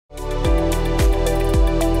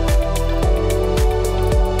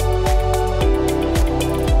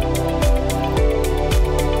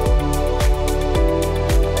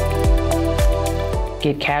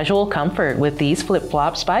Get casual comfort with these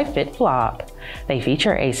flip-flops by FitFlop. They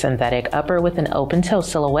feature a synthetic upper with an open toe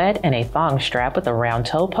silhouette and a thong strap with a round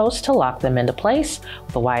toe post to lock them into place,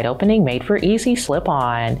 with a wide opening made for easy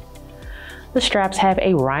slip-on. The straps have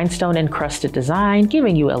a rhinestone encrusted design,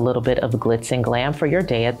 giving you a little bit of glitz and glam for your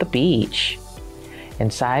day at the beach.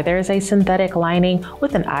 Inside, there is a synthetic lining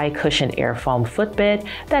with an iQushion air foam footbed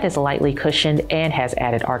that is lightly cushioned and has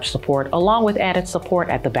added arch support, along with added support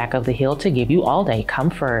at the back of the heel to give you all-day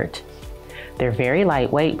comfort. They're very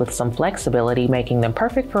lightweight with some flexibility, making them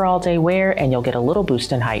perfect for all-day wear, and you'll get a little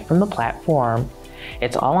boost in height from the platform.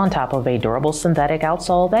 It's all on top of a durable synthetic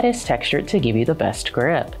outsole that is textured to give you the best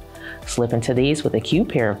grip. Slip into these with a cute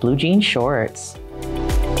pair of blue jean shorts.